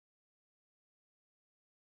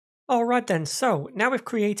Alright then, so now we've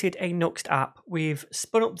created a Nuxt app, we've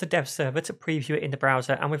spun up the dev server to preview it in the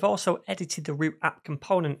browser, and we've also edited the root app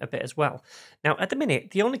component a bit as well. Now at the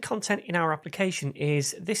minute, the only content in our application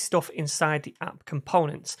is this stuff inside the app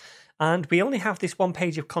components, and we only have this one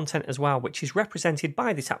page of content as well, which is represented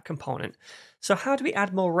by this app component. So how do we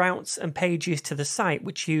add more routes and pages to the site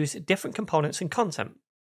which use different components and content?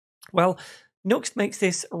 Well, Nuxt makes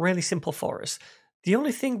this really simple for us. The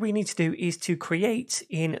only thing we need to do is to create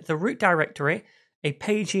in the root directory a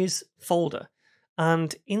pages folder.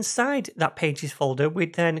 And inside that pages folder,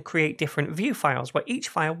 we'd then create different view files where each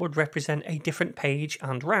file would represent a different page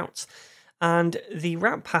and route. And the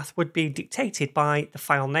route path would be dictated by the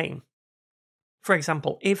file name. For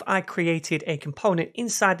example, if I created a component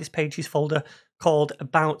inside this pages folder called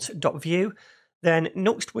about.view, then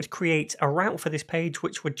Nuxt would create a route for this page,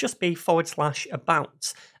 which would just be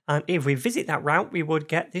 /about. And if we visit that route, we would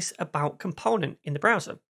get this about component in the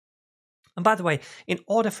browser. And by the way, in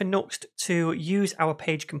order for Nuxt to use our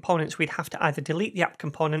page components, we'd have to either delete the app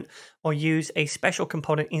component or use a special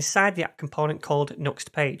component inside the app component called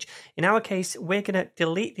Nuxt page. In our case, we're going to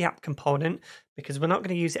delete the app component because we're not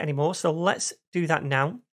going to use it anymore. So let's do that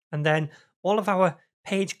now. And then all of our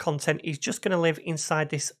page content is just going to live inside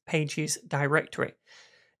this pages directory.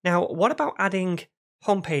 Now, what about adding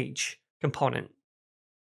homepage component?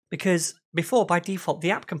 Because before, by default,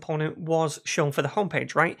 the app component was shown for the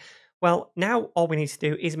homepage, right? Well, now all we need to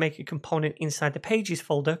do is make a component inside the pages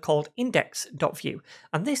folder called index.view.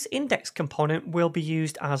 And this index component will be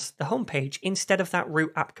used as the homepage instead of that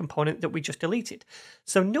root app component that we just deleted.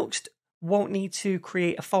 So Nuxt won't need to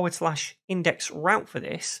create a /index route for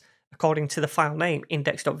this, according to the file name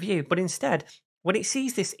index.view, but instead, when it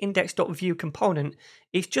sees this index.view component,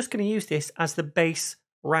 it's just going to use this as the base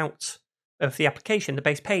route of the application, the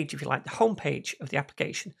base page, if you like, the home page of the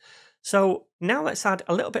application. So now let's add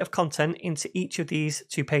a little bit of content into each of these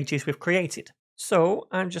two pages we've created. So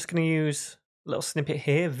I'm just going to use a little snippet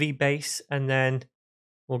here, vbase, and then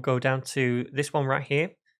we'll go down to this one right here,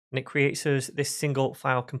 and it creates us this single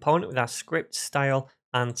file component with our script, style,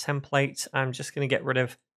 and template. I'm just going to get rid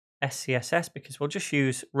of SCSS because we'll just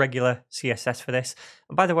use regular CSS for this.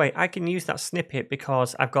 And by the way, I can use that snippet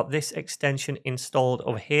because I've got this extension installed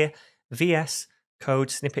over here, VS Code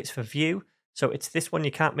Snippets for View. So it's this one,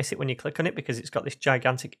 you can't miss it when you click on it because it's got this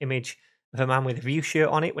gigantic image of a man with a View shirt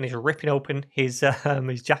on it when he's ripping open his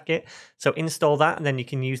jacket. So install that and then you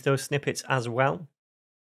can use those snippets as well.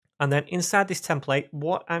 And then inside this template,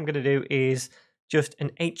 what I'm going to do is just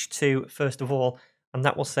an H2 first of all, and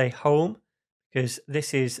that will say home, because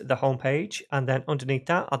this is the home page. And then underneath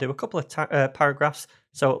that, I'll do a couple of paragraphs.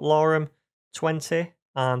 So lorem 20,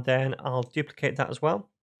 and then I'll duplicate that as well.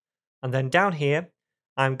 And then down here,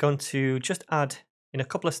 I'm going to just add in a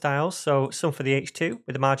couple of styles. So some for the H2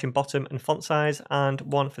 with a margin bottom and font size, and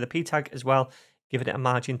one for the P tag as well, giving it a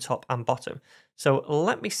margin top and bottom. So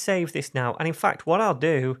let me save this now. And in fact, what I'll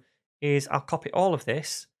do is I'll copy all of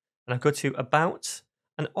this and I'll go to about.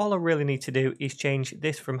 And all I really need to do is change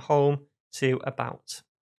this from home to about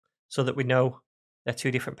so that we know they're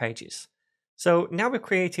two different pages. So now we've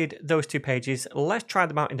created those two pages, let's try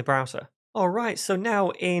them out in the browser. Alright, so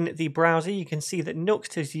now in the browser you can see that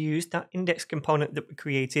Nuxt has used that index component that we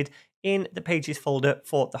created in the pages folder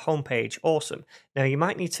for the home page. Awesome. Now you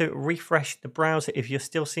might need to refresh the browser if you're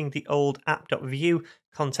still seeing the old app.view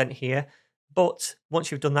content here, but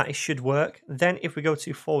once you've done that it should work. Then if we go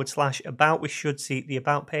to /about, we should see the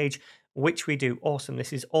about page, which we do. Awesome,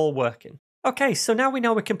 this is all working. Okay, so now we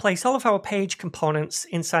know we can place all of our page components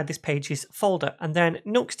inside this pages folder, and then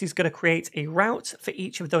Nuxt is going to create a route for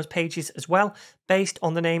each of those pages as well, based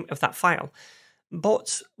on the name of that file.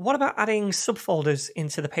 But what about adding subfolders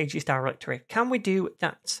into the pages directory? Can we do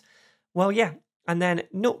that? Well, yeah, and then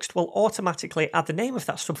Nuxt will automatically add the name of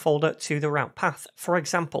that subfolder to the route path. For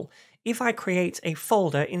example, if I create a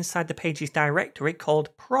folder inside the pages directory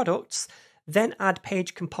called products, then add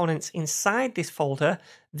page components inside this folder,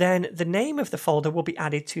 then the name of the folder will be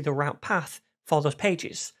added to the route path for those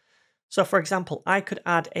pages. So for example, I could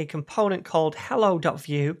add a component called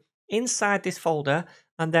hello.view inside this folder,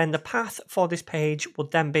 and then the path for this page would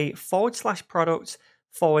then be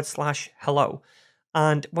 /product/hello.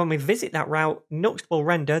 And when we visit that route, Nuxt will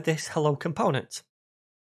render this hello component.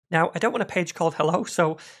 Now, I don't want a page called hello,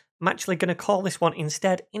 so I'm actually going to call this one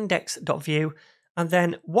instead index.view. And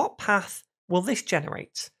then what path will this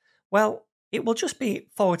generate? Well, it will just be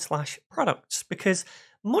 /products, because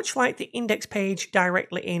much like the index page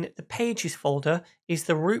directly in the pages folder is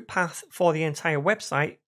the root path for the entire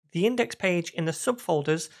website, the index page in the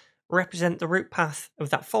subfolders represent the root path of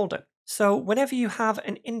that folder. So whenever you have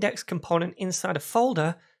an index component inside a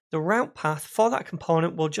folder, The route path for that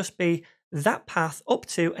component will just be that path up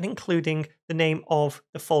to and including the name of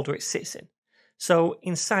the folder it sits in. So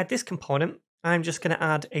inside this component, I'm just going to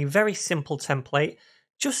add a very simple template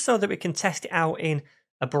just so that we can test it out in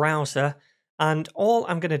a browser. And all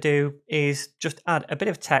I'm going to do is just add a bit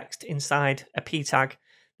of text inside a p tag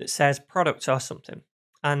that says product or something.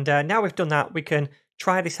 And now we've done that, we can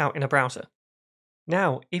try this out in a browser.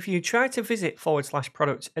 Now, if you try to visit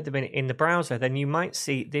 /product at the minute in the browser, then you might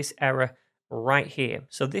see this error right here.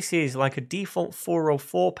 So this is like a default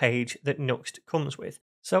 404 page that Nuxt comes with.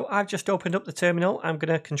 So I've just opened up the terminal. I'm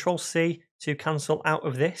going to Control C to cancel out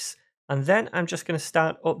of this. And then I'm just going to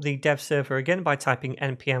start up the dev server again by typing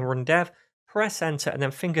npm run dev, press enter, and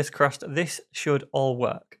then fingers crossed this should all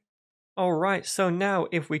work. Alright, so now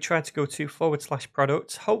if we try to go to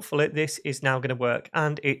 /product, hopefully this is now going to work,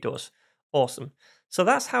 and it does. Awesome. So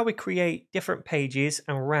that's how we create different pages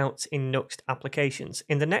and routes in Nuxt applications.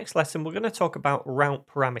 In the next lesson, we're going to talk about route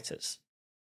parameters.